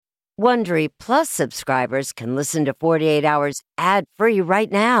Wondery Plus subscribers can listen to 48 Hours ad-free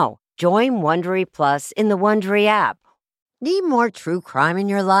right now. Join Wondery Plus in the Wondery app. Need more true crime in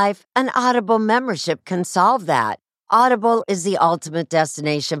your life? An Audible membership can solve that. Audible is the ultimate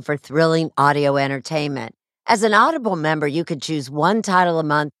destination for thrilling audio entertainment. As an Audible member, you can choose one title a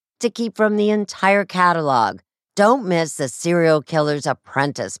month to keep from the entire catalog. Don't miss The Serial Killer's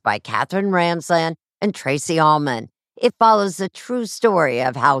Apprentice by Katherine Ramsland and Tracy Ullman. It follows the true story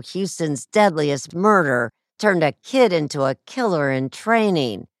of how Houston's deadliest murder turned a kid into a killer in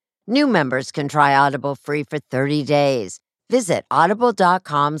training. New members can try Audible free for 30 days. Visit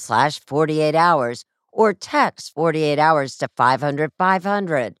audible.com/48 hours or text 48 hours to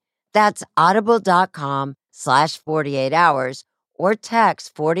 500-500. That's audible.com/48 hours or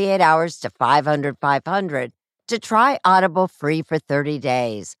text 48 hours to 500-500 to try Audible free for 30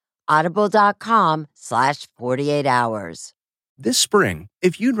 days. Audible.com/48 hours. This spring,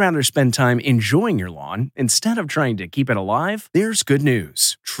 if you'd rather spend time enjoying your lawn instead of trying to keep it alive, there's good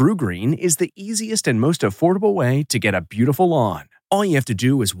news. True Green is the easiest and most affordable way to get a beautiful lawn. All you have to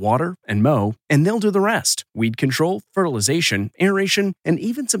do is water and mow, and they'll do the rest. Weed control, fertilization, aeration, and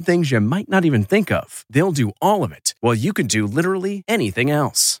even some things you might not even think of. They'll do all of it, while you can do literally anything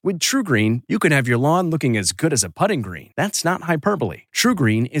else. With True Green, you can have your lawn looking as good as a putting green. That's not hyperbole. True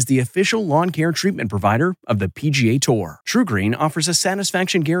Green is the official lawn care treatment provider of the PGA Tour. True Green offers a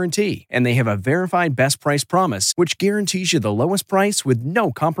satisfaction guarantee, and they have a verified best price promise, which guarantees you the lowest price with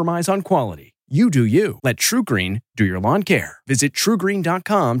no compromise on quality. You do you. Let True Green do your lawn care. Visit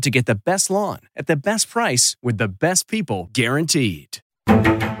truegreen.com to get the best lawn at the best price with the best people guaranteed.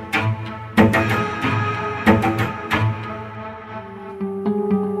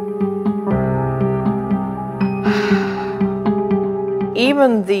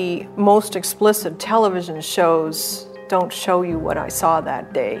 Even the most explicit television shows don't show you what I saw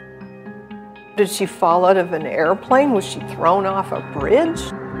that day. Did she fall out of an airplane? Was she thrown off a bridge?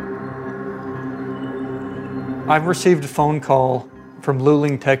 I've received a phone call from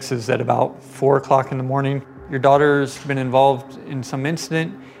Luling, Texas at about 4 o'clock in the morning. Your daughter's been involved in some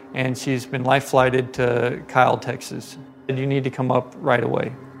incident and she's been life flighted to Kyle, Texas. And you need to come up right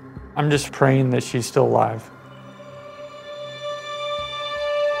away. I'm just praying that she's still alive.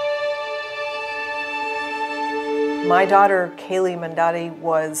 My daughter, Cayley Mandadi,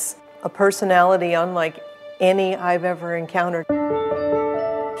 was a personality unlike any I've ever encountered.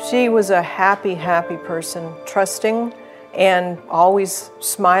 She was a happy, happy person, trusting and always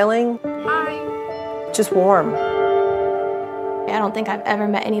smiling. Hi. Just warm. I don't think I've ever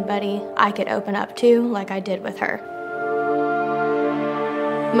met anybody I could open up to like I did with her.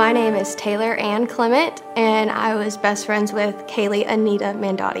 My name is Taylor Ann Clement, and I was best friends with Cayley Anita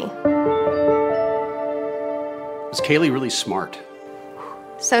Mandadi. Was Cayley really smart?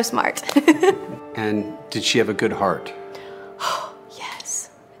 So smart. And did she have a good heart?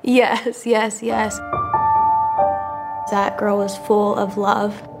 Yes. That girl was full of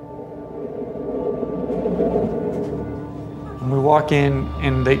love. When we walk in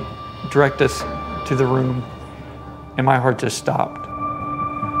and they direct us to the room, and my heart just stopped.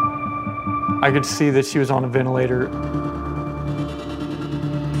 I could see that she was on a ventilator.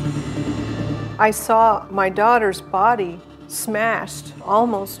 I saw my daughter's body smashed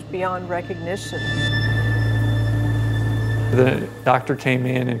almost beyond recognition. The doctor came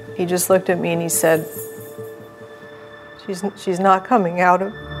in and he just looked at me and he said, she's not coming out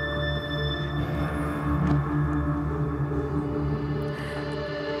of.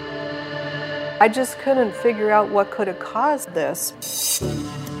 I just couldn't figure out what could have caused this.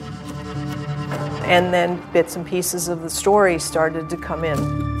 And then bits and pieces of the story started to come in.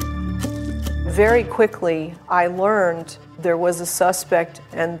 Very quickly, I learned there was a suspect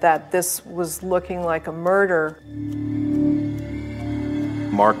and that this was looking like a murder.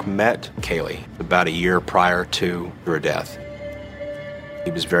 Mark met Cayley about a year prior to her death.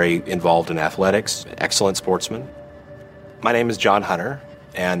 He was very involved in athletics, an excellent sportsman. My name is John Hunter,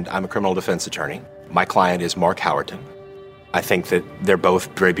 and I'm a criminal defense attorney. My client is Mark Howerton. I think that they're both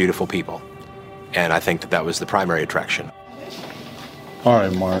very beautiful people, and I think that that was the primary attraction. All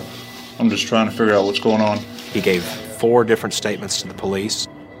right, Mark. I'm just trying to figure out what's going on. He gave 4 different statements to the police.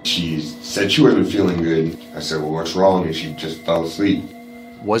 She said she wasn't feeling good. I said, well, what's wrong? And she just fell asleep.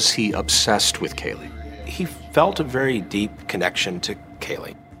 Was he obsessed with Cayley? He felt a very deep connection to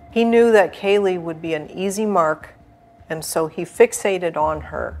Cayley. He knew that Cayley would be an easy mark, and so he fixated on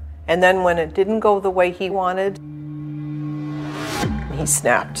her. And then when it didn't go the way he wanted, he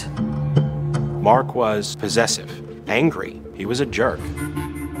snapped. Mark was possessive, angry. He was a jerk.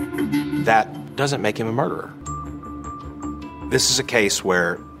 That doesn't make him a murderer. This is a case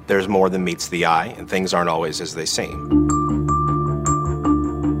where there's more than meets the eye, and things aren't always as they seem.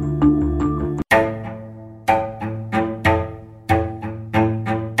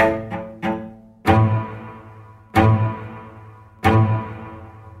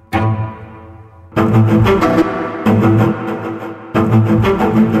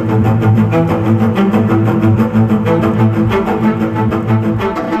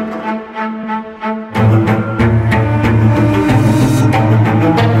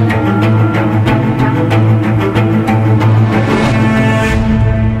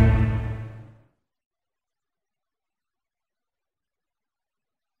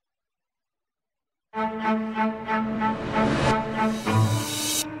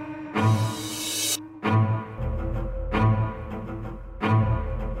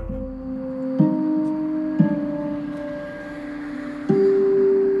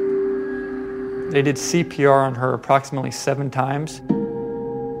 They did CPR on her approximately 7 times.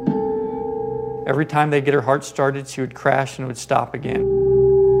 Every time they get her heart started, she would crash and would stop again.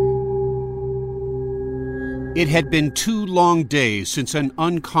 It had been 2 long days since an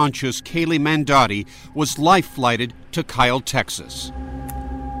unconscious Cayley Mandadi was life-flighted to Kyle, Texas.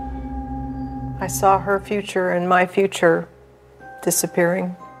 I saw her future and my future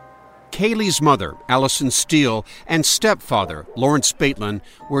disappearing. Cayley's mother, Allison Steele, and stepfather, Lawrence Baitlin,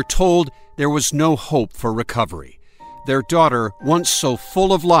 were told there was no hope for recovery. Their daughter, once so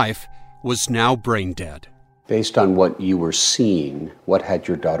full of life, was now brain dead. Based on what you were seeing, what had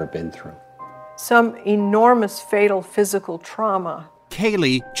your daughter been through? Some enormous fatal physical trauma.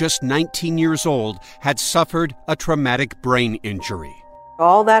 Cayley, just 19 years old, had suffered a traumatic brain injury.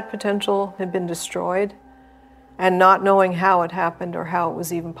 All that potential had been destroyed, and not knowing how it happened or how it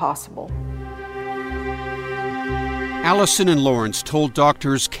was even possible. Allison and Lawrence told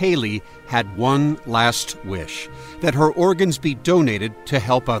doctors Cayley had one last wish, that her organs be donated to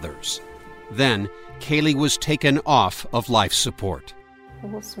help others. Then, Cayley was taken off of life support. It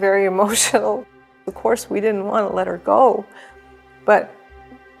was very emotional. Of course, we didn't want to let her go, but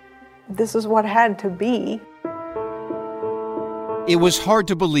this is what had to be. It was hard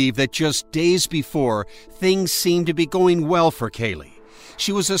to believe that just days before, things seemed to be going well for Cayley.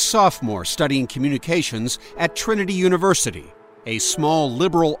 She was a sophomore studying communications at Trinity University, a small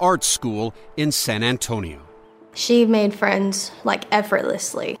liberal arts school in San Antonio. She made friends,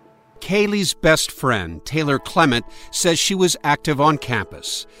 effortlessly. Cayley's best friend, Taylor Clement, says she was active on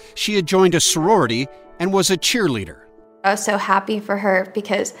campus. She had joined a sorority and was a cheerleader. I was so happy for her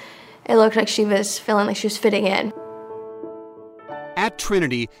because it looked like she was feeling like she was fitting in. At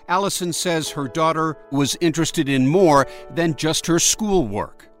Trinity, Allison says her daughter was interested in more than just her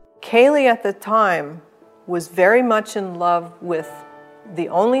schoolwork. Cayley at the time was very much in love with the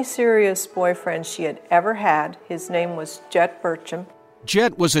only serious boyfriend she had ever had. His name was Jet Burcham.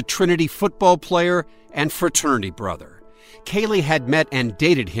 Jet was a Trinity football player and fraternity brother. Cayley had met and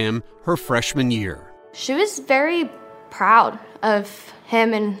dated him her freshman year. She was very proud of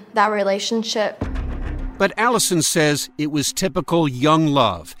him and that relationship. But Allison says it was typical young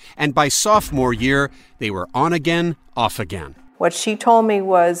love, and by sophomore year, they were on again, off again. What she told me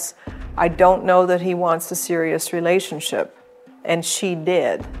was, I don't know that he wants a serious relationship, and she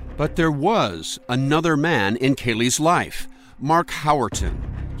did. But there was another man in Cayley's life, Mark Howerton.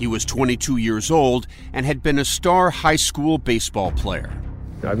 He was 22 years old and had been a star high school baseball player.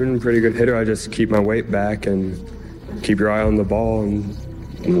 I've been a pretty good hitter. I just keep my weight back and keep your eye on the ball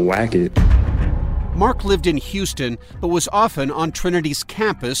and whack it. Mark lived in Houston, but was often on Trinity's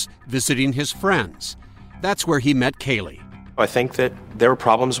campus visiting his friends. That's where he met Cayley. I think that there were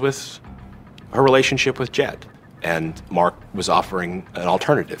problems with her relationship with Jet, and Mark was offering an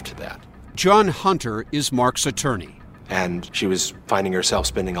alternative to that. John Hunter is Mark's attorney. And she was finding herself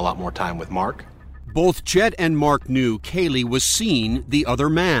spending a lot more time with Mark. Both Jet and Mark knew Cayley was seeing the other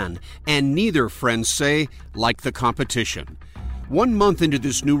man, and neither, friends say, liked the competition. 1 month into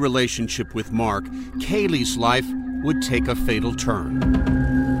this new relationship with Mark, Cayley's life would take a fatal turn.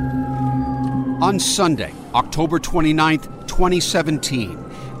 On Sunday, October 29th, 2017,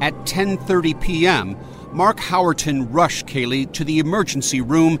 at 10:30 p.m., Mark Howerton rushed Cayley to the emergency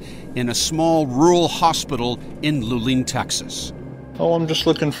room in a small rural hospital in Luling, Texas. Oh, I'm just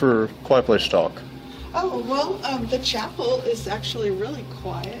looking for a quiet place to talk. Oh, well, the chapel is actually really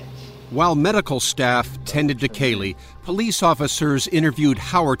quiet. While medical staff tended to Cayley, police officers interviewed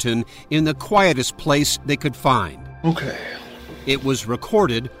Howerton in the quietest place they could find. Okay. It was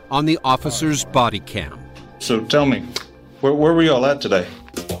recorded on the officer's body cam. So tell me, where were you all at today?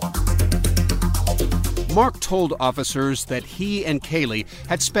 Mark told officers that he and Cayley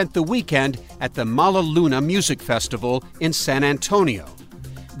had spent the weekend at the Mala Luna Music Festival in San Antonio.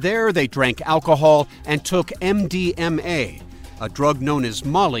 There, they drank alcohol and took MDMA, a drug known as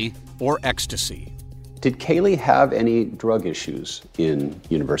Molly or ecstasy. Did Cayley have any drug issues in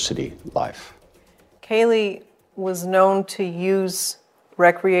university life? Cayley was known to use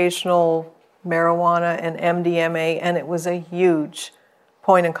recreational marijuana and MDMA, and it was a huge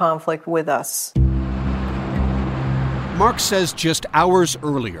point of conflict with us. Mark says just hours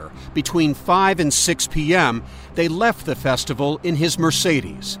earlier, between 5 and 6 p.m., they left the festival in his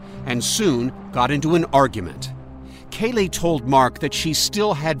Mercedes and soon got into an argument. Cayley told Mark that she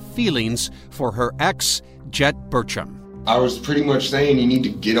still had feelings for her ex, Jet Burcham. I was pretty much saying, you need to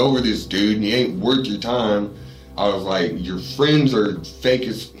get over this, dude, and you ain't worth your time. I was like, your friends are fake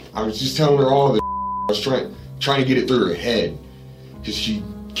as... I was just telling her all the I was trying to get it through her head, because she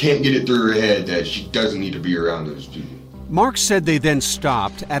can't get it through her head that she doesn't need to be around those people. Mark said they then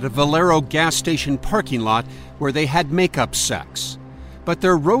stopped at a Valero gas station parking lot where they had makeup sex. But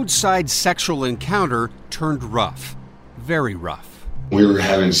their roadside sexual encounter turned rough, very rough. We were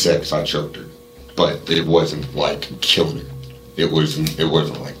having sex, I choked her, but it wasn't like killing her. It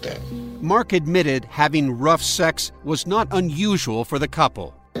wasn't like that. Mark admitted having rough sex was not unusual for the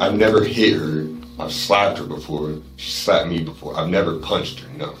couple. I've never hit her. I've slapped her before. She slapped me before. I've never punched her,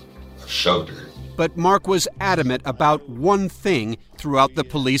 no. I've shoved her. But Mark was adamant about one thing throughout the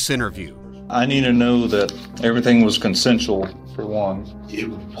police interview. I need to know that everything was consensual, for one. It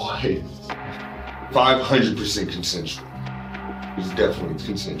was 500% consensual. It was definitely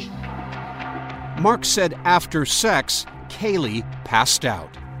consensual. Mark said after sex, Cayley passed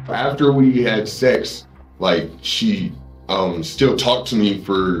out. After we had sex, she still talked to me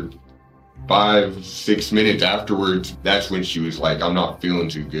for 5-6 minutes afterwards. That's when she was like, I'm not feeling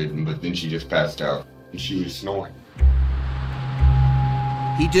too good, but then she just passed out and she was snoring.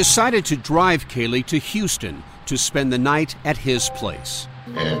 He decided to drive Cayley to Houston to spend the night at his place.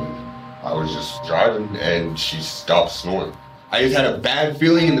 And I was just driving and she stopped snoring. I just had a bad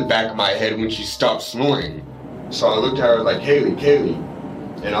feeling in the back of my head when she stopped snoring. So I looked at her like, Cayley.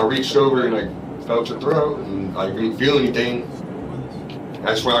 And I reached over and I felt her throat and I didn't feel anything.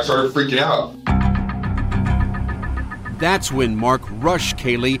 That's when I started freaking out. That's when Mark rushed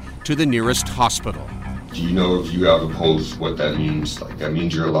Cayley to the nearest hospital. Do you know if you have a pulse, what that means? That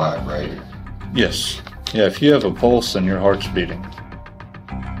means you're alive, right? Yes. Yeah, if you have a pulse, then your heart's beating.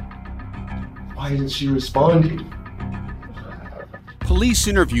 Why isn't she responding? Police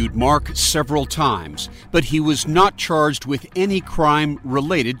interviewed Mark several times, but he was not charged with any crime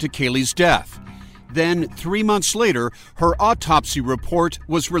related to Cayley's death. Then, 3 months later, her autopsy report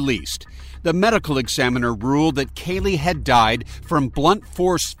was released. The medical examiner ruled that Cayley had died from blunt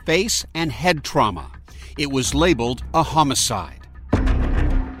force face and head trauma. It was labeled a homicide.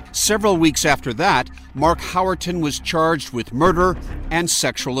 Several weeks after that, Mark Howerton was charged with murder and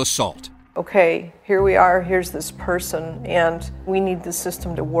sexual assault. Okay, here we are, here's this person, and we need the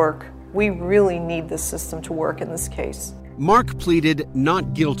system to work. We really need the system to work in this case. Mark pleaded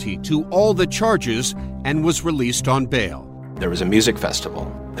not guilty to all the charges and was released on bail. There was a music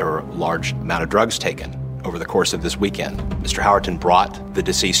festival. There were a large amount of drugs taken over the course of this weekend. Mr. Howerton brought the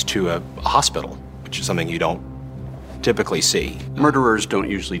deceased to a hospital, which is something you don't typically see. Murderers don't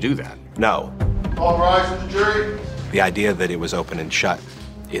usually do that. No. All rise for the jury. The idea that it was open and shut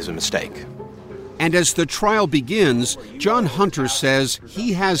is a mistake. And as the trial begins, John Hunter says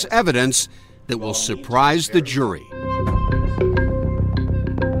he has evidence that will surprise the jury.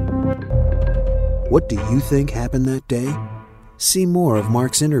 What do you think happened that day? See more of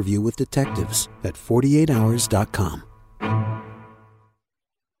Mark's interview with detectives at 48hours.com.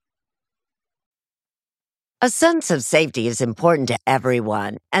 A sense of safety is important to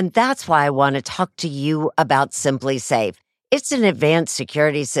everyone, and that's why I want to talk to you about Simply Safe. It's an advanced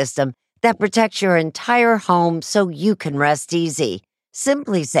security system that protects your entire home so you can rest easy.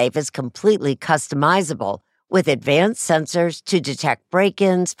 Simply Safe is completely customizable with advanced sensors to detect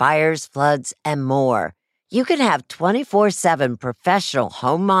break-ins, fires, floods, and more. You can have 24/7 professional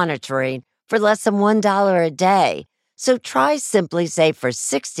home monitoring for less than $1 a day. So try Simply Safe for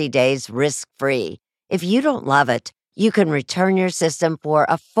 60 days risk-free. If you don't love it, you can return your system for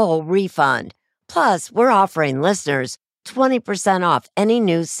a full refund. Plus, we're offering listeners 20% off any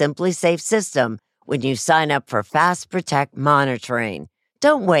new Simply Safe system when you sign up for Fast Protect monitoring.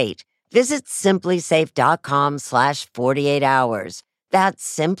 Don't wait. Visit simplysafe.com/48hours.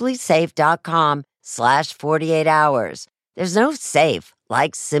 That's simplysafe.com/48hours. There's no safe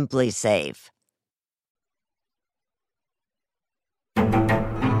like Simply Safe.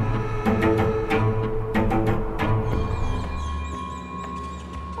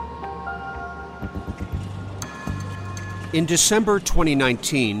 In December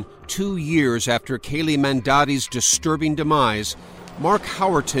 2019, 2 years after Cayley Mandadi's disturbing demise, Mark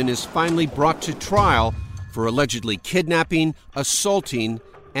Howerton is finally brought to trial for allegedly kidnapping, assaulting,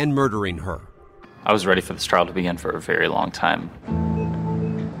 and murdering her. I was ready for this trial to begin for a very long time.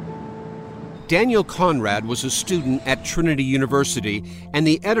 Daniel Conrad was a student at Trinity University and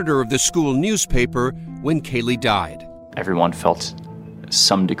the editor of the school newspaper when Cayley died. Everyone felt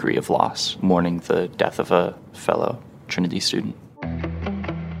some degree of loss, mourning the death of a fellow Trinity student.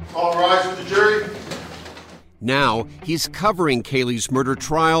 All rise for the jury. Now he's covering Cayley's murder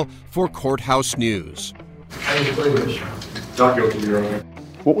trial for Courthouse News. Not guilty, Your Honor.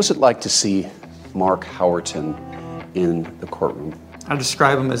 What was it like to see Mark Howerton in the courtroom? I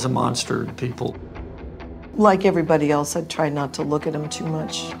describe him as a monster to people. Like everybody else, I'd try not to look at him too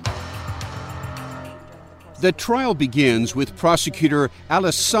much. The trial begins with prosecutor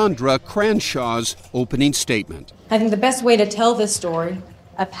Alessandra Cranshaw's opening statement. I think the best way to tell this story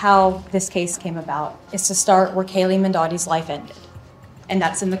of how this case came about is to start where Cayley Mandadi's life ended, and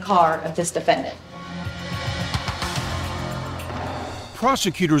that's in the car of this defendant.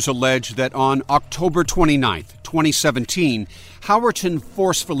 Prosecutors allege that on October 29, 2017, Howerton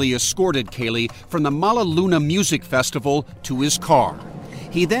forcefully escorted Cayley from the Mala Luna Music Festival to his car.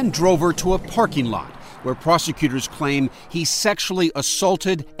 He then drove her to a parking lot where prosecutors claim he sexually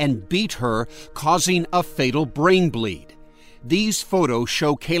assaulted and beat her, causing a fatal brain bleed. These photos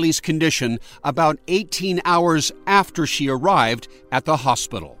show Cayley's condition about 18 hours after she arrived at the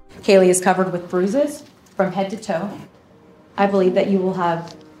hospital. Cayley is covered with bruises from head to toe. I believe that you will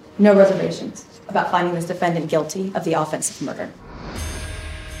have no reservations about finding this defendant guilty of the offense of murder.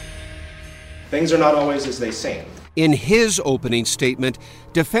 Things are not always as they seem. In his opening statement,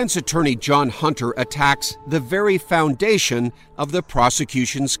 defense attorney John Hunter attacks the very foundation of the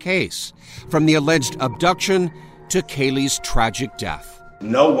prosecution's case, from the alleged abduction to Cayley's tragic death.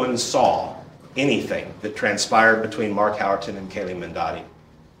 No one saw anything that transpired between Mark Howerton and Cayley Mandadi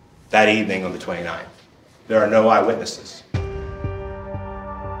that evening on the 29th. There are no eyewitnesses.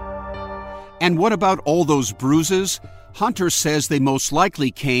 And what about all those bruises? Hunter says they most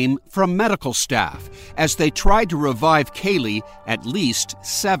likely came from medical staff, as they tried to revive Cayley at least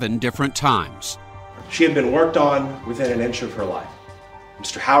 7 different times. She had been worked on within an inch of her life.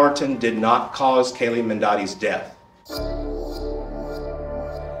 Mr. Howerton did not cause Cayley Mandadi's death.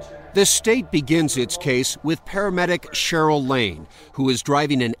 The state begins its case with paramedic Cheryl Lane, who is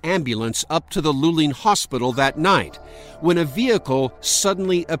driving an ambulance up to the Luling Hospital that night, when a vehicle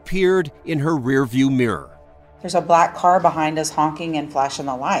suddenly appeared in her rearview mirror. There's a black car behind us honking and flashing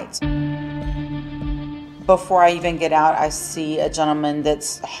the lights. Before I even get out, I see a gentleman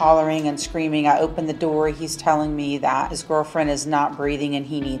that's hollering and screaming. I open the door. He's telling me that his girlfriend is not breathing and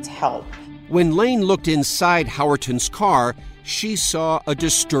he needs help. When Lane looked inside Howerton's car, she saw a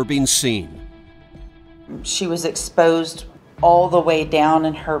disturbing scene. She was exposed all the way down,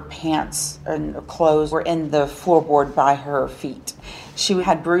 and her pants and her clothes were in the floorboard by her feet. She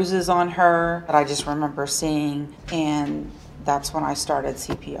had bruises on her that I just remember seeing, and that's when I started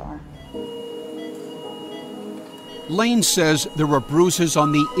CPR. Lane says there were bruises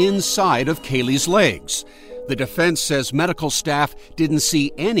on the inside of Cayley's legs. The defense says medical staff didn't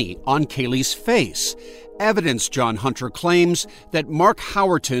see any on Cayley's face. Evidence, John Hunter claims, that Mark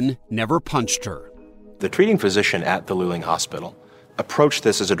Howerton never punched her. The treating physician at the Luling Hospital approached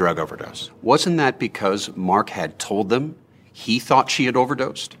this as a drug overdose. Wasn't that because Mark had told them he thought she had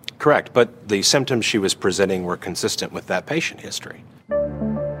overdosed? Correct, but the symptoms she was presenting were consistent with that patient history.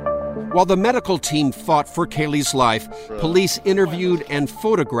 While the medical team fought for Cayley's life, police interviewed and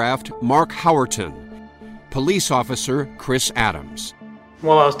photographed Mark Howerton. Police officer Chris Adams.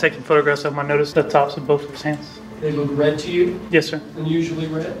 While I was taking photographs of him, I noticed the tops of both of his hands. They look red to you? Yes, sir. Unusually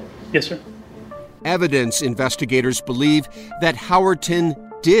red? Yes, sir. Evidence investigators believe that Howerton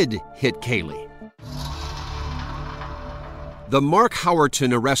did hit Cayley. The Mark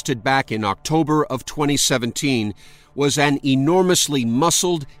Howerton arrested back in October of 2017 was an enormously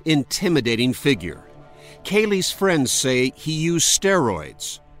muscled, intimidating figure. Cayley's friends say he used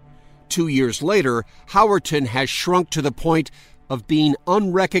steroids. 2 years later, Howerton has shrunk to the point of being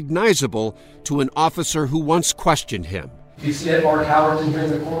unrecognizable to an officer who once questioned him. Do you see Mark Howerton here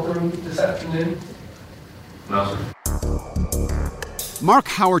in the courtroom this afternoon? No, sir. Mark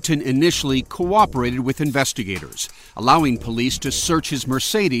Howerton initially cooperated with investigators, allowing police to search his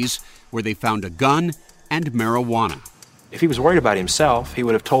Mercedes, where they found a gun and marijuana. If he was worried about himself, he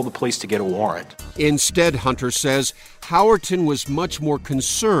would have told the police to get a warrant. Instead, Hunter says, Howerton was much more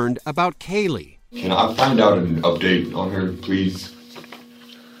concerned about Cayley. Can I find out an update on her, please?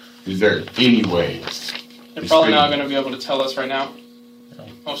 Is there any way They're probably not going to be able to tell us right now,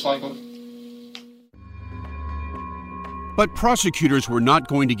 most likely. But prosecutors were not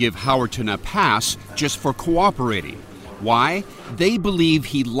going to give Howerton a pass just for cooperating. Why? They believe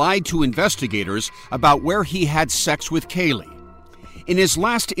he lied to investigators about where he had sex with Cayley. In his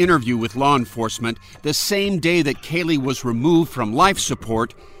last interview with law enforcement, the same day that Cayley was removed from life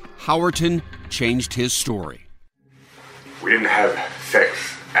support, Howerton changed his story. We didn't have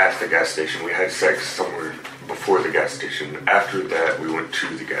sex at the gas station. We had sex somewhere before the gas station. After that, we went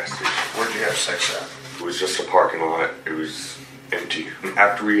to the gas station. Where'd you have sex at? It was just a parking lot. It was empty.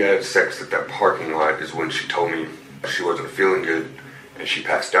 After we had sex at that parking lot is when she told me she wasn't feeling good and she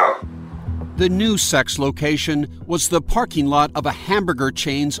passed out. The new sex location was the parking lot of a hamburger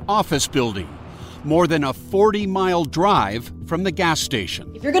chain's office building, more than a 40-mile drive from the gas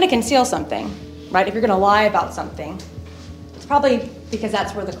station. If you're going to conceal something, right, if you're going to lie about something, it's probably because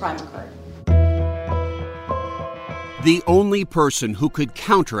that's where the crime occurred. The only person who could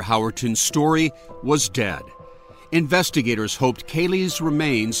counter Howerton's story was dead. Investigators hoped Cayley's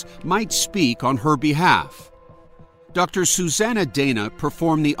remains might speak on her behalf. Dr. Susanna Dana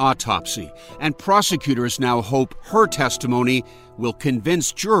performed the autopsy, and prosecutors now hope her testimony will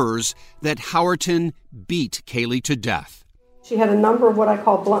convince jurors that Howerton beat Cayley to death. She had a number of what I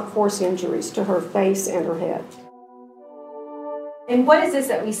call blunt force injuries to her face and her head. And what is this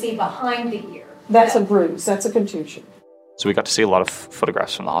that we see behind the ear? That's a bruise. That's a contusion. So we got to see a lot of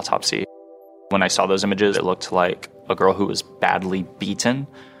photographs from the autopsy. When I saw those images, it looked like a girl who was badly beaten.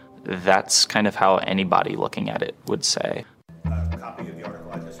 That's kind of how anybody looking at it would say.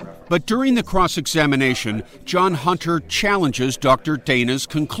 But during the cross-examination, John Hunter challenges Dr. Dana's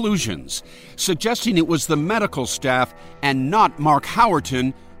conclusions, suggesting it was the medical staff and not Mark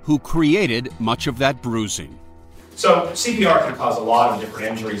Howerton who created much of that bruising. So CPR can cause a lot of different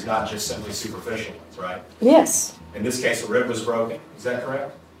injuries, not just simply superficial ones, right? Yes. In this case, a rib was broken. Is that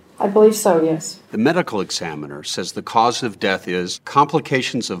correct? I believe so, yes. The medical examiner says the cause of death is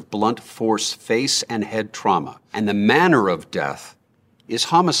complications of blunt force face and head trauma, and the manner of death is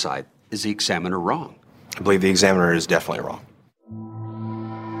homicide. Is the examiner wrong? I believe the examiner is definitely wrong.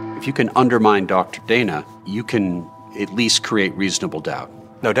 If you can undermine Dr. Dana, you can at least create reasonable doubt.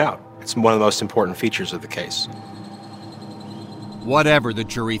 No doubt. It's one of the most important features of the case. Whatever the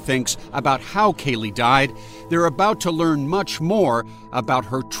jury thinks about how Cayley died, they're about to learn much more about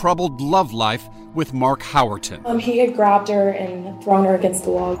her troubled love life with Mark Howerton. He had grabbed her and thrown her against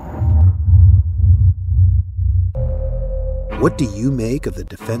the wall. What do you make of the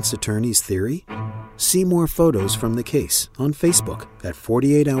defense attorney's theory? See more photos from the case on Facebook at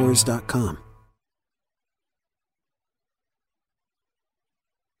 48hours.com.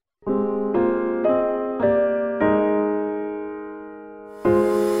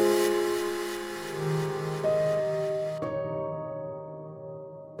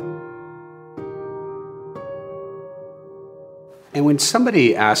 And when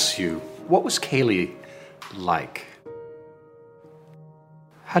somebody asks you, what was Cayley like?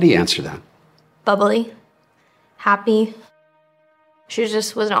 How do you answer that? Bubbly, happy. She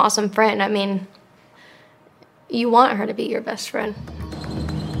just was an awesome friend. I mean, you want her to be your best friend.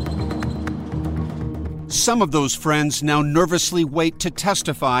 Some of those friends now nervously wait to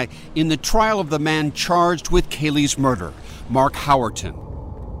testify in the trial of the man charged with Cayley's murder, Mark Howerton.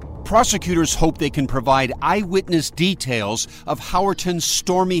 Prosecutors hope they can provide eyewitness details of Howerton's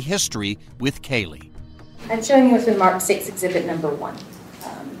stormy history with Cayley. I'm showing you what's in Mark 6, exhibit number 1.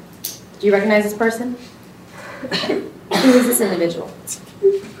 Do you recognize this person? Who is this individual?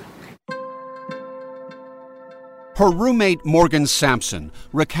 Her roommate, Morgan Sampson,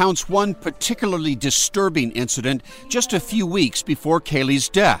 recounts one particularly disturbing incident just a few weeks before Cayley's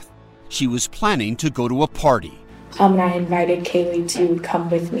death. She was planning to go to a party. And I invited Cayley to come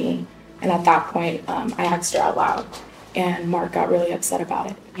with me. And at that point, I asked her out loud. And Mark got really upset about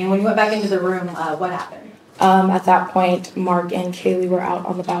it. And when you went back into the room, what happened? At that point, Mark and Cayley were out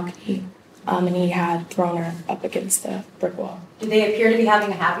on the balcony. And he had thrown her up against the brick wall. Did they appear to be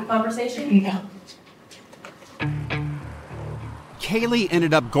having a happy conversation? No. Cayley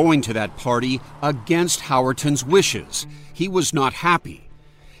ended up going to that party against Howerton's wishes. He was not happy.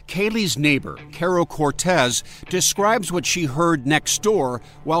 Cayley's neighbor, Carol Cortez, describes what she heard next door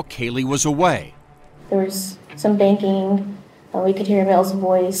while Cayley was away. There was some banging. We could hear Mel's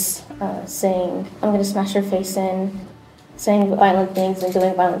voice saying, "I'm going to smash your face in," saying violent things and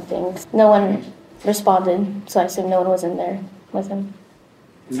doing violent things. No one responded, so I assumed no one was in there with him.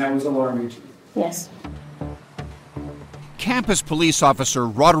 And that was alarming to you? Yes. Campus police officer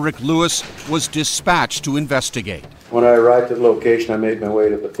Roderick Lewis was dispatched to investigate. When I arrived at the location, I made my way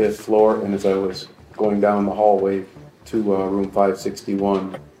to the 5th floor, and as I was going down the hallway to room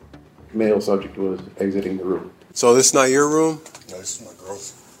 561. Male subject was exiting the room. So this is not your room? No, this is my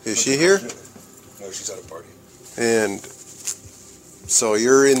girl's. Is she here? No, she's at a party. And so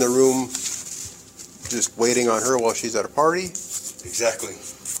you're in the room just waiting on her while she's at a party? Exactly.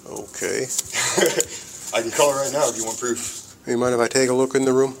 Okay. I can call her right now if you want proof. You mind if I take a look in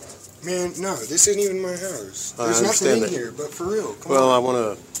the room? Man, no, this isn't even my house. I There's nothing understand in that. here, but for real, come Well, on. I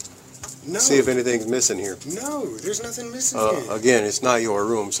want to see if anything's missing here. No, there's nothing missing here. Again, it's not your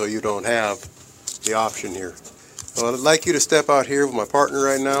room, so you don't have the option here. Well, I'd like you to step out here with my partner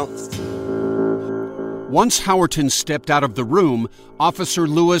right now. Once Howerton stepped out of the room, Officer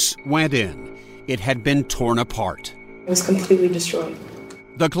Lewis went in. It had been torn apart. It was completely destroyed.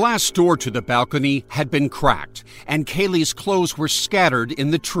 The glass door to the balcony had been cracked, and Cayley's clothes were scattered in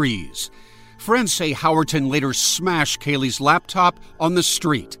the trees. Friends say Howerton later smashed Cayley's laptop on the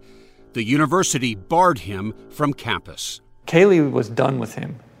street. The university barred him from campus. Cayley was done with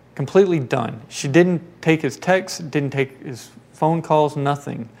him, completely done. She didn't take his texts, didn't take his phone calls,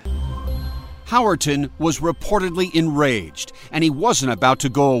 nothing. Howerton was reportedly enraged, and he wasn't about to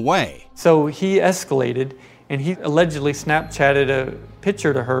go away. So he escalated, and he allegedly Snapchatted a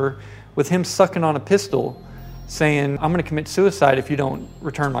picture to her with him sucking on a pistol, saying, "I'm going to commit suicide if you don't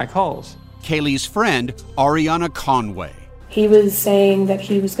return my calls." Cayley's friend, Ariana Conway. He was saying that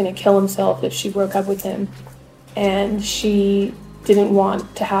he was going to kill himself if she broke up with him, and she didn't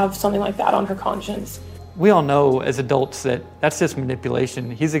want to have something like that on her conscience. We all know as adults that that's just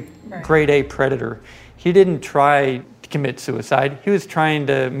manipulation. He's a grade A predator. He didn't try to commit suicide. He was trying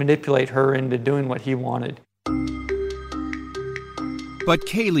to manipulate her into doing what he wanted. But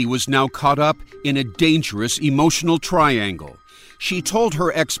Cayley was now caught up in a dangerous emotional triangle. She told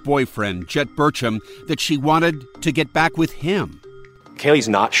her ex-boyfriend, Jet Burcham, that she wanted to get back with him. Cayley's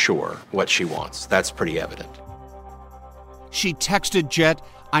not sure what she wants. That's pretty evident. She texted Jet,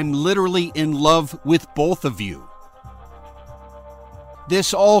 "I'm literally in love with both of you."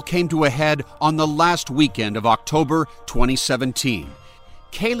 This all came to a head on the last weekend of October 2017.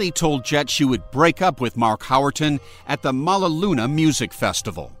 Cayley told Jet she would break up with Mark Howerton at the Malaluna Music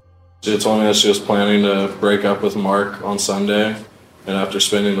Festival. She told me that she was planning to break up with Mark on Sunday, and after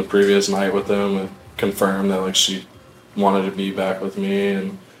spending the previous night with him, it confirmed that she wanted to be back with me,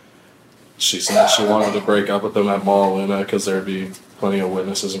 and she said she wanted to break up with him at Malaluna because there'd be plenty of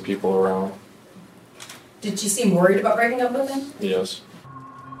witnesses and people around. Did she seem worried about breaking up with him? Yes.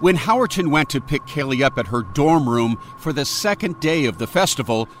 When Howerton went to pick Cayley up at her dorm room for the second day of the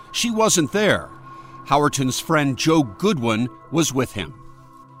festival, she wasn't there. Howerton's friend Joe Goodwin was with him.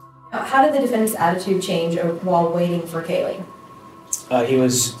 How did the defendant's attitude change while waiting for Cayley? He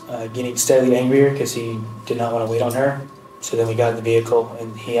was getting steadily angrier because he did not want to wait on her. So then we got in the vehicle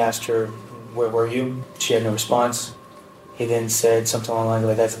and he asked her, "Where were you?" She had no response. He then said something along the lines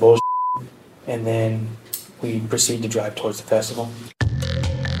like, "That's bullshit." And then we proceeded to drive towards the festival.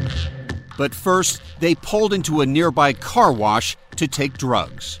 But first, they pulled into a nearby car wash to take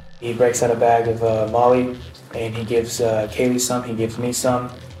drugs. He breaks out a bag of Molly, and he gives Cayley some, he gives me some,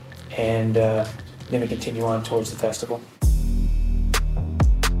 and then we continue on towards the festival.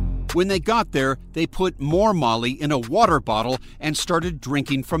 When they got there, they put more Molly in a water bottle and started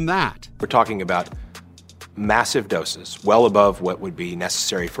drinking from that. We're talking about massive doses, well above what would be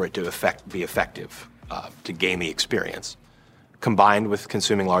necessary for it to be effective, to gain the experience, combined with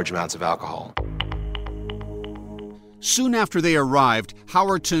consuming large amounts of alcohol. Soon after they arrived,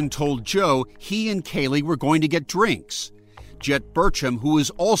 Howerton told Joe he and Cayley were going to get drinks. Jet Burcham, who was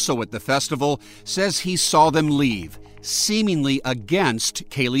also at the festival, says he saw them leave, seemingly against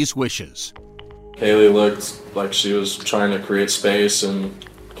Cayley's wishes. Cayley looked like she was trying to create space and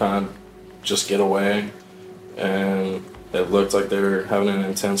kind of just get away, and it looked like they were having an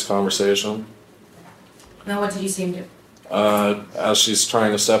intense conversation. Now, what did you see him do? As she's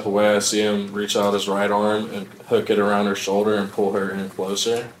trying to step away, I see him reach out his right arm and hook it around her shoulder and pull her in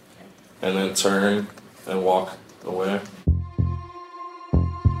closer, and then turn and walk away.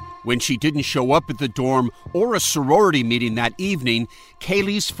 When she didn't show up at the dorm or a sorority meeting that evening,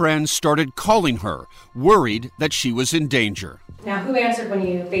 Cayley's friends started calling her, worried that she was in danger. Now, who answered when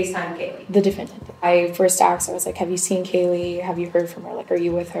you FaceTimed Cayley? The defendant. I first asked, I was like, "Have you seen Cayley? Have you heard from her? Are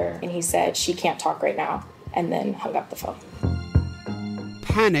you with her?" And he said, "She can't talk right now," and then hung up the phone.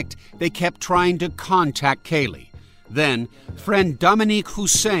 Panicked, they kept trying to contact Cayley. Then, friend Dominique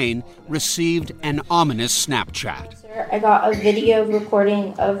Hussein received an ominous Snapchat. I got a video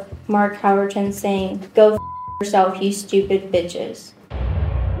recording of Mark Howerton saying, "Go yourself, you stupid bitches."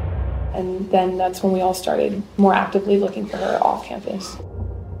 And then that's when we all started more actively looking for her off campus.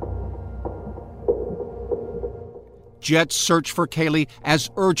 Jet searched for Cayley as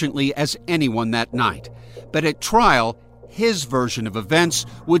urgently as anyone that night. But at trial, his version of events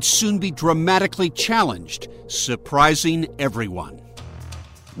would soon be dramatically challenged, surprising everyone.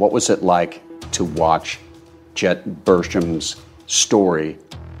 What was it like to watch Jet Bertram's story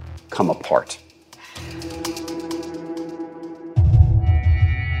come apart?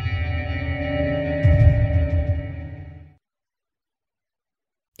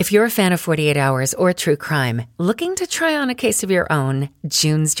 If you're a fan of 48 Hours or true crime, looking to try on a case of your own,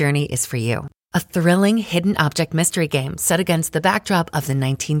 June's Journey is for you. A thrilling hidden object mystery game set against the backdrop of the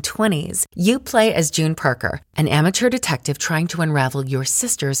 1920s. You play as June Parker, an amateur detective trying to unravel your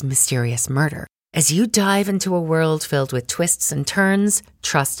sister's mysterious murder. As you dive into a world filled with twists and turns,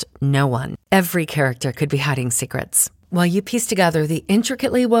 trust no one. Every character could be hiding secrets. While you piece together the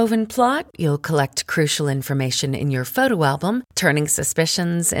intricately woven plot, you'll collect crucial information in your photo album, turning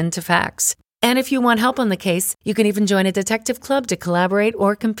suspicions into facts. And if you want help on the case, you can even join a detective club to collaborate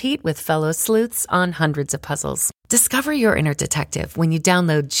or compete with fellow sleuths on hundreds of puzzles. Discover your inner detective when you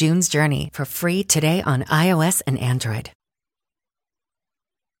download June's Journey for free today on iOS and Android.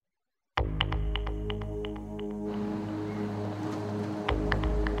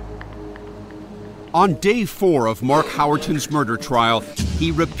 On day 4 of Mark Howerton's murder trial,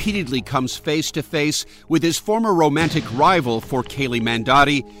 he repeatedly comes face to face with his former romantic rival for Cayley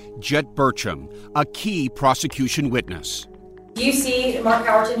Mandadi, Jet Bertram, a key prosecution witness. Do you see Mark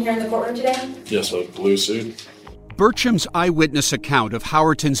Howerton here in the courtroom today? Yes, a blue suit. Bertram's eyewitness account of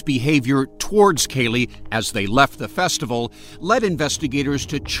Howerton's behavior towards Cayley as they left the festival led investigators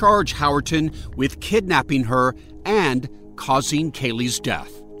to charge Howerton with kidnapping her and causing Cayley's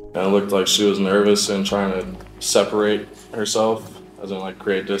death. And it looked like she was nervous and trying to separate herself, as in like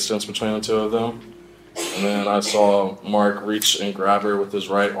create distance between the two of them. And then I saw Mark reach and grab her with his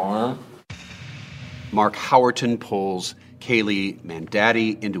right arm. Mark Howerton pulls Cayley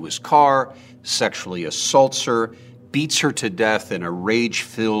Mandadi into his car, sexually assaults her, beats her to death in a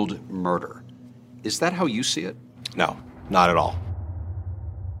rage-filled murder. Is that how you see it? No, not at all.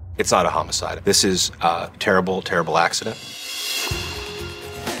 It's not a homicide. This is a terrible, terrible accident.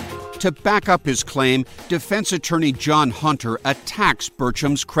 To back up his claim, defense attorney John Hunter attacks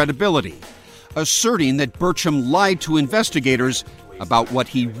Bertram's credibility, asserting that Bertram lied to investigators about what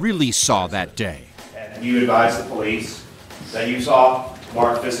he really saw that day. And you advised the police that you saw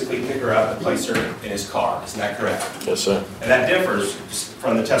Mark physically pick her up and place her in his car. Isn't that correct? Yes, sir. And that differs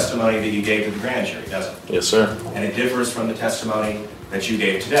from the testimony that you gave to the grand jury, doesn't it? Yes, sir. And it differs from the testimony that you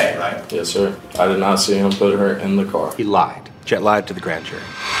gave today, right? Yes, sir. I did not see him put her in the car. He lied. Jet lied to the grand jury.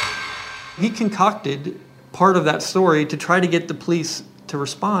 He concocted part of that story to try to get the police to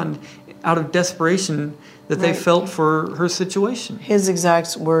respond out of desperation that they felt for her situation. His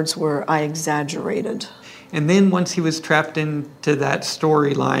exact words were, "I exaggerated." And then once he was trapped into that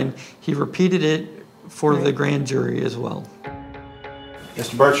storyline, he repeated it for the grand jury as well.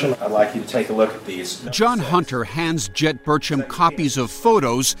 Mr. Bertram, I'd like you to take a look at these. John Hunter hands Jet Bertram copies of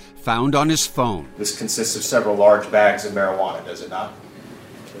photos found on his phone. This consists of several large bags of marijuana, does it not?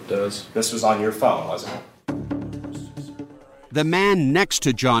 It does. This was on your phone, wasn't it? The man next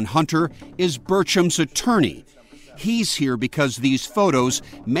to John Hunter is Bertram's attorney. He's here because these photos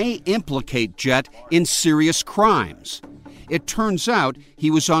may implicate Jet in serious crimes. It turns out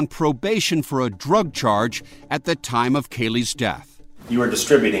he was on probation for a drug charge at the time of Cayley's death. You were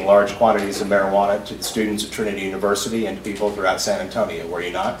distributing large quantities of marijuana to the students at Trinity University and to people throughout San Antonio, were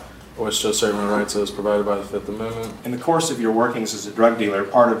you not? Which to assert my rights as provided by the Fifth Amendment. In the course of your workings as a drug dealer,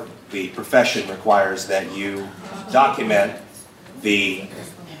 part of the profession requires that you document the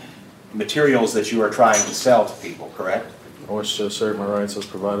materials that you are trying to sell to people, correct? I wish to assert my rights as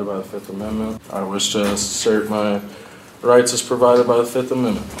provided by the Fifth Amendment. I wish to assert my rights as provided by the Fifth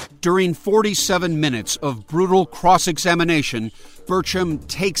Amendment. During 47 minutes of brutal cross-examination, Bertram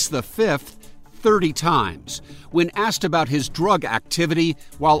takes the fifth 30 times when asked about his drug activity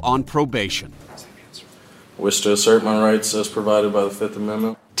while on probation. Wish to assert my rights as provided by the Fifth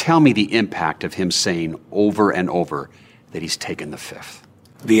Amendment. Tell me the impact of him saying over and over that he's taken the fifth.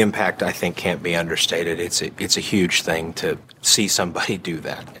 The impact, I think, can't be understated. It's a huge thing to see somebody do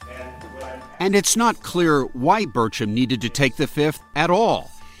that. And it's not clear why Bertram needed to take the fifth at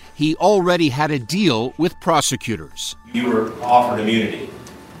all. He already had a deal with prosecutors. You were offered immunity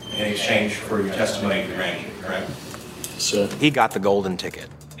in exchange for your testimony to the grand jury, correct? Sir. He got the golden ticket,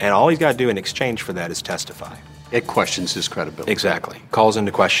 and all he's got to do in exchange for that is testify. It questions his credibility. Exactly. Calls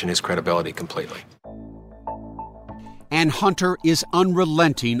into question his credibility completely. And Hunter is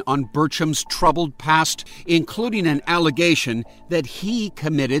unrelenting on Bertram's troubled past, including an allegation that he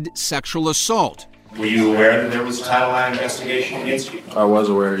committed sexual assault. Were you aware that there was a Title IX investigation against you? I was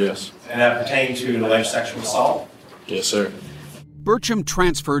aware, yes. And that pertained to an alleged sexual assault? Yes, sir. Bertram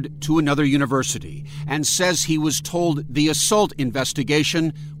transferred to another university and says he was told the assault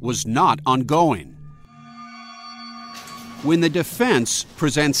investigation was not ongoing. When the defense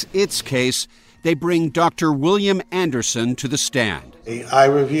presents its case, they bring Dr. William Anderson to the stand. I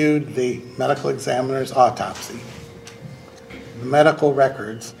reviewed the medical examiner's autopsy, the medical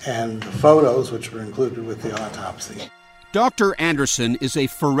records, and the photos which were included with the autopsy. Dr. Anderson is a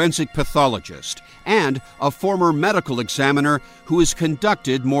forensic pathologist and a former medical examiner who has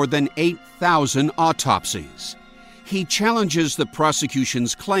conducted more than 8,000 autopsies. He challenges the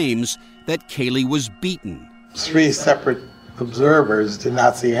prosecution's claims that Cayley was beaten. 3 separate observers did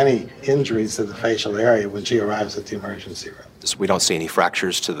not see any injuries to the facial area when she arrives at the emergency room. We don't see any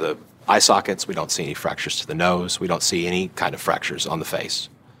fractures to the eye sockets. We don't see any fractures to the nose. We don't see any kind of fractures on the face.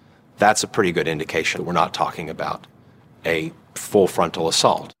 That's a pretty good indication we're not talking about a full frontal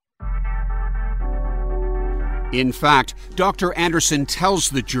assault. In fact, Dr. Anderson tells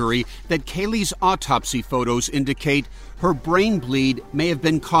the jury that Cayley's autopsy photos indicate her brain bleed may have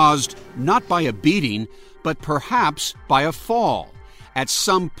been caused not by a beating, but perhaps by a fall at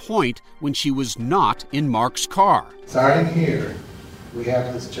some point when she was not in Mark's car. Starting here, we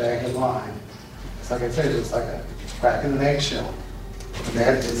have this jagged line. It's like I said, it's like a crack in an eggshell. And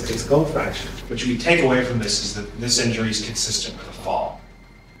that is a skull fracture. What you take away from this is that this injury is consistent with a fall.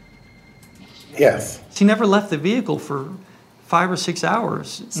 Yes. She never left the vehicle for 5 or 6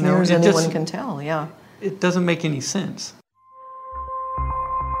 hours. As near as anyone can tell, yeah. It doesn't make any sense.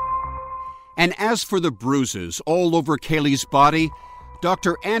 And as for the bruises all over Cayley's body,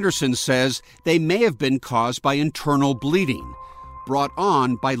 Dr. Anderson says they may have been caused by internal bleeding, brought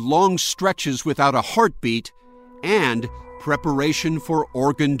on by long stretches without a heartbeat and preparation for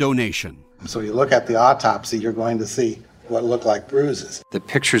organ donation. So you look at the autopsy, you're going to see what look like bruises. The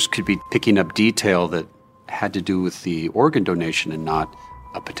pictures could be picking up detail that had to do with the organ donation and not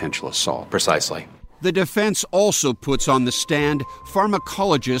a potential assault. Precisely. The defense also puts on the stand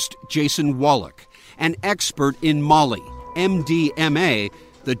pharmacologist Jason Wallach, an expert in Molly, MDMA,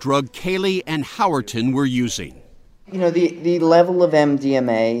 the drug Cayley and Howerton were using. You know, the level of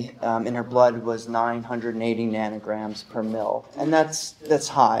MDMA in her blood was 980 nanograms per mil, and that's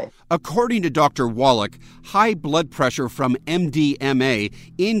high. According to Dr. Wallach, high blood pressure from MDMA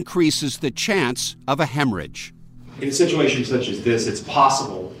increases the chance of a hemorrhage. In a situation such as this, it's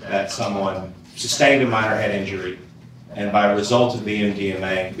possible that someone sustained a minor head injury and by result of the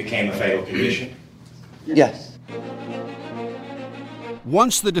MDMA became a fatal condition? Yes.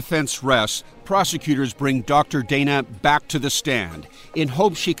 Once the defense rests, prosecutors bring Dr. Dana back to the stand in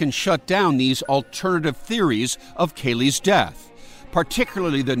hopes she can shut down these alternative theories of Cayley's death,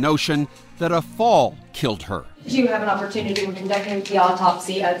 particularly the notion that a fall killed her. Did you have an opportunity when conducting the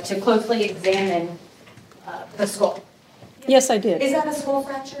autopsy to closely examine the skull? Yes, I did. Is that a skull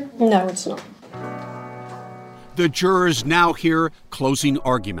fracture? No, it's not. The jurors now hear closing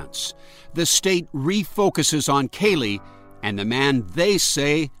arguments. The state refocuses on Cayley and the man they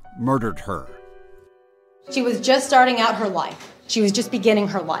say murdered her. She was just starting out her life. She was just beginning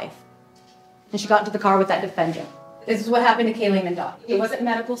her life. And she got into the car with that defendant. This is what happened to Cayley Mandadi. It wasn't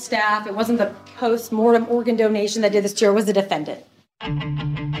medical staff. It wasn't the post-mortem organ donation that did this to her. It was the defendant.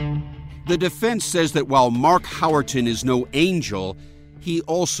 The defense says that while Mark Howerton is no angel, he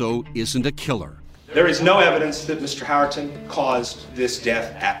also isn't a killer. There is no evidence that Mr. Howerton caused this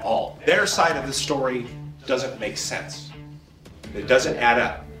death at all. Their side of the story doesn't make sense. It doesn't add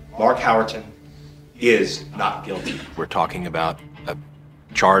up. Mark Howerton is not guilty. We're talking about a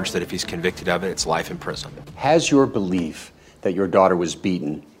charge that if he's convicted of it, it's life in prison. Has your belief that your daughter was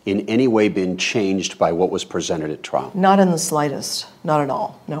beaten in any way been changed by what was presented at trial? Not in the slightest. Not at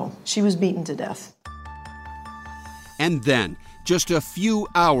all. No. She was beaten to death. And then, just a few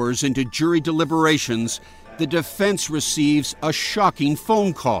hours into jury deliberations, the defense receives a shocking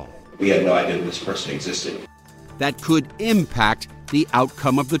phone call. We had no idea this person existed. That could impact the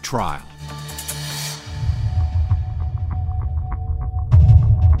outcome of the trial.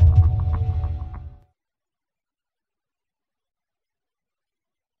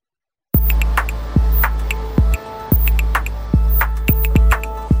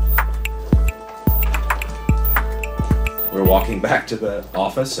 We're walking back to the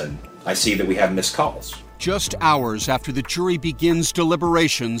office and I see that we have missed calls. Just hours after the jury begins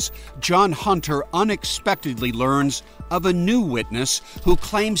deliberations, John Hunter unexpectedly learns of a new witness who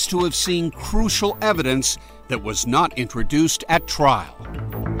claims to have seen crucial evidence that was not introduced at trial.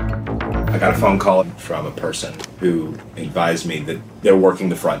 I got a phone call from a person who advised me that they're working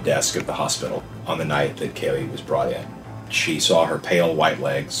the front desk at the hospital on the night that Cayley was brought in. She saw her pale white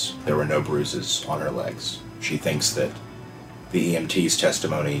legs. There were no bruises on her legs. She thinks that the EMT's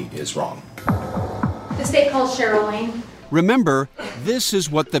testimony is wrong. The state calls Cheryl Lane. Remember, this is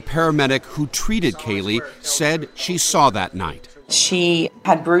what the paramedic who treated Cayley said she saw that night. She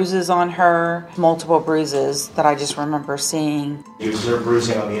had bruises on her, multiple bruises that I just remember seeing. You observed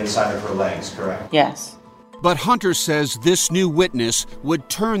bruising on the inside of her legs, correct? Yes. But Hunter says this new witness would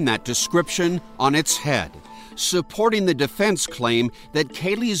turn that description on its head, supporting the defense claim that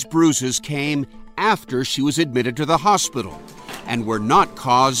Cayley's bruises came after she was admitted to the hospital and were not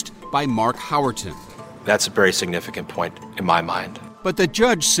caused by Mark Howerton. That's a very significant point in my mind. But the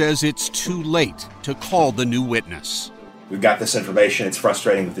judge says it's too late to call the new witness. We've got this information. It's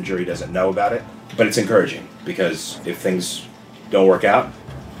frustrating that the jury doesn't know about it, but it's encouraging because if things don't work out,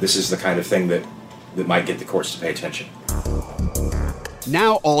 this is the kind of thing that might get the courts to pay attention.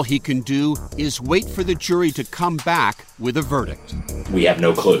 Now all he can do is wait for the jury to come back with a verdict. We have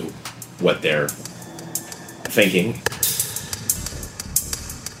no clue what they're thinking.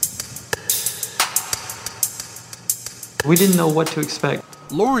 We didn't know what to expect.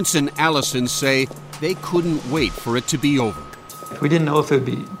 Lawrence and Allison say they couldn't wait for it to be over. We didn't know if it would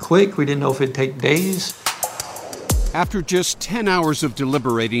be quick. We didn't know if it'd take days. After just 10 hours of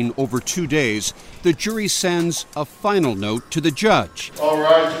deliberating over 2 days, the jury sends a final note to the judge. All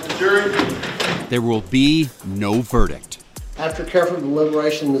right, the jury. There will be no verdict. After careful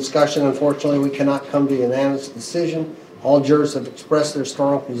deliberation and discussion, unfortunately, we cannot come to a unanimous decision. All jurors have expressed their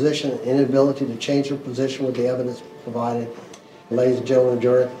strong position and inability to change their position with the evidence provided. Ladies and gentlemen of the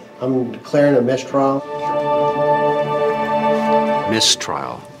jury, I'm declaring a mistrial.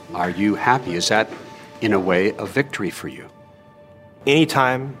 Mistrial. Are you happy? Is that, in a way, a victory for you?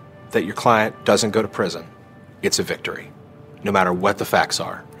 Anytime that your client doesn't go to prison, it's a victory, no matter what the facts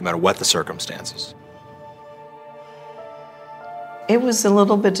are, no matter what the circumstances. It was a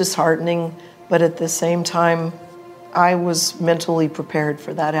little bit disheartening, but at the same time, I was mentally prepared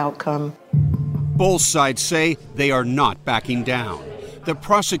for that outcome. Both sides say they are not backing down. The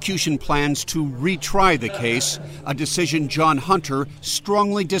prosecution plans to retry the case, a decision John Hunter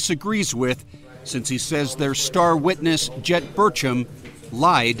strongly disagrees with, since he says their star witness, Jet Burcham,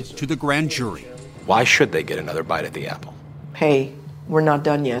 lied to the grand jury. Why should they get another bite at the apple? Hey, we're not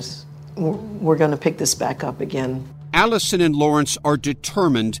done yet. We're going to pick this back up again. Allison and Lawrence are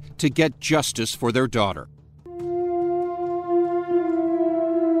determined to get justice for their daughter.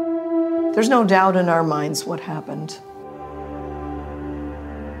 There's no doubt in our minds what happened.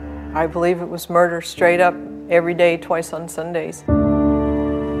 I believe it was murder straight up, every day, twice on Sundays.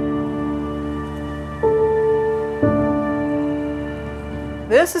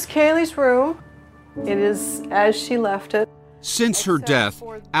 This is Cayley's room. It is as she left it. Since her death,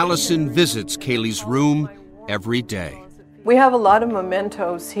 Allison visits Cayley's room every day. We have a lot of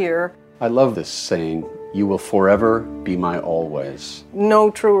mementos here. I love this saying, "You will forever be my always."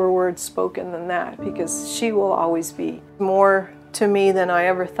 No truer words spoken than that, because she will always be more to me than I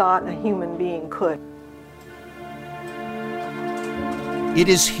ever thought a human being could. It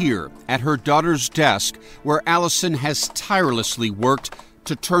is here, at her daughter's desk, where Allison has tirelessly worked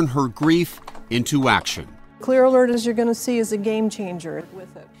to turn her grief into action. Clear Alert, as you're going to see, is a game changer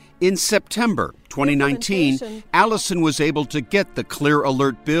with it. In September 2019, Allison was able to get the Clear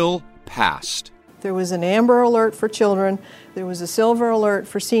Alert bill passed. There was an amber alert for children. There was a silver alert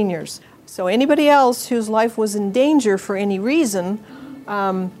for seniors. So anybody else whose life was in danger for any reason,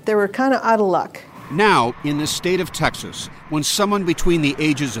 they were kind of out of luck. Now, in the state of Texas, when someone between the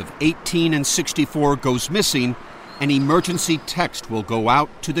ages of 18 and 64 goes missing, an emergency text will go out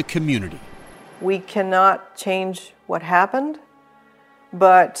to the community. We cannot change what happened,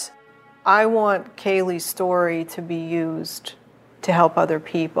 but I want Cayley's story to be used to help other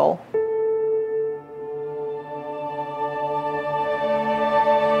people.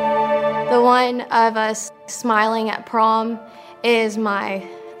 The one of us smiling at prom is my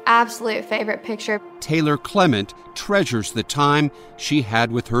absolute favorite picture. Taylor Clement treasures the time she had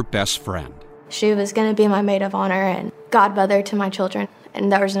with her best friend. She was going to be my maid of honor and godmother to my children,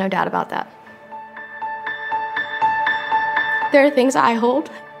 and there was no doubt about that. There are things I hold,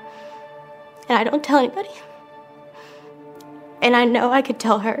 and I don't tell anybody. And I know I could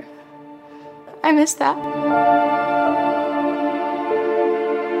tell her. I miss that.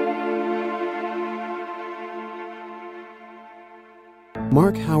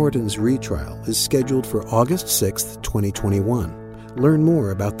 Mark Howerton's retrial is scheduled for August 6, 2021. Learn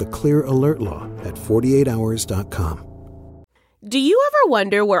more about the Clear Alert Law at 48hours.com. Do you ever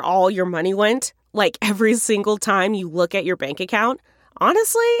wonder where all your money went? Like every single time you look at your bank account?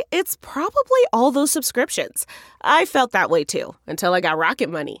 Honestly, it's probably all those subscriptions. I felt that way too, until I got Rocket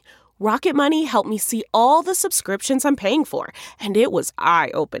Money. Rocket Money helped me see all the subscriptions I'm paying for, and it was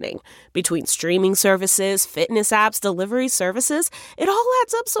eye-opening. Between streaming services, fitness apps, delivery services, it all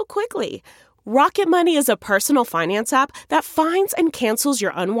adds up so quickly. Rocket Money is a personal finance app that finds and cancels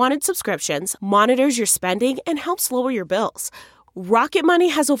your unwanted subscriptions, monitors your spending, and helps lower your bills. Rocket Money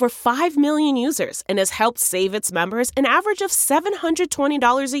has over 5 million users and has helped save its members an average of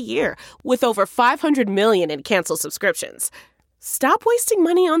 $720 a year, with over 500 million in canceled subscriptions. Stop wasting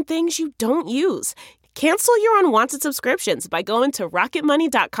money on things you don't use. Cancel your unwanted subscriptions by going to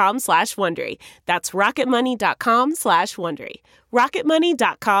rocketmoney.com/Wondery. That's rocketmoney.com/Wondery.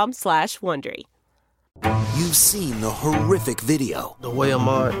 rocketmoney.com/Wondery. You've seen the horrific video. The way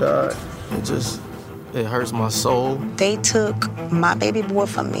Ahmad died, it hurts my soul. They took my baby boy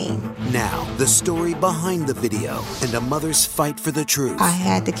from me. Now, the story behind the video and a mother's fight for the truth. I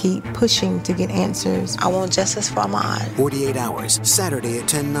had to keep pushing to get answers. I want justice for Ahmad. 48 Hours, Saturday at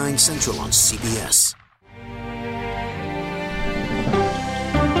 10/9 Central on CBS.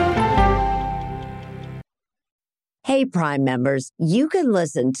 Hey, Prime members, you can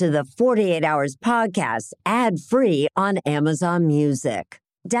listen to the 48 Hours podcast ad-free on Amazon Music.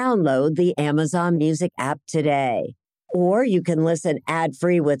 Download the Amazon Music app today. Or you can listen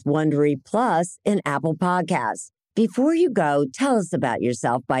ad-free with Wondery Plus in Apple Podcasts. Before you go, tell us about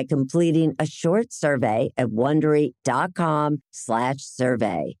yourself by completing a short survey at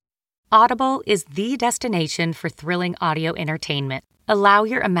Wondery.com/survey. Audible is the destination for thrilling audio entertainment. Allow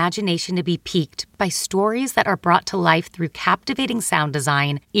your imagination to be piqued by stories that are brought to life through captivating sound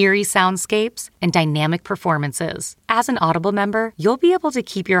design, eerie soundscapes, and dynamic performances. As an Audible member, you'll be able to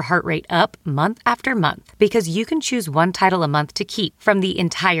keep your heart rate up month after month because you can choose one title a month to keep from the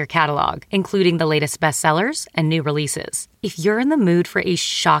entire catalog, including the latest bestsellers and new releases. If you're in the mood for a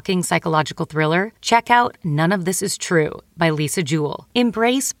shocking psychological thriller, check out None of This Is True by Lisa Jewell.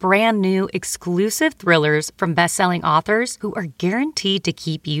 Embrace brand new exclusive thrillers from best-selling authors who are guaranteed to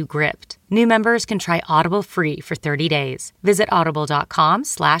keep you gripped. New members can try Audible free for 30 days. Visit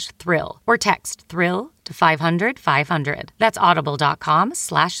audible.com/thrill or text thrill to 500-500. That's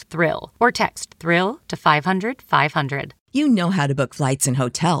audible.com/thrill or text thrill to 500-500. You know how to book flights and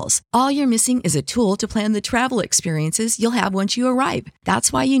hotels. All you're missing is a tool to plan the travel experiences you'll have once you arrive.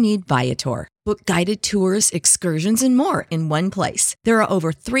 That's why you need Viator. Book guided tours, excursions, and more in one place. There are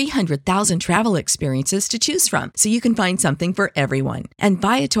over 300,000 travel experiences to choose from, so you can find something for everyone. And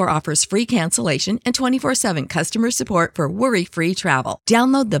Viator offers free cancellation and 24/7 customer support for worry-free travel.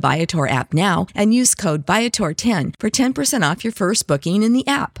 Download the Viator app now and use code Viator10 for 10% off your first booking in the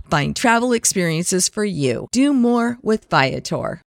app. Find travel experiences for you. Do more with Viator.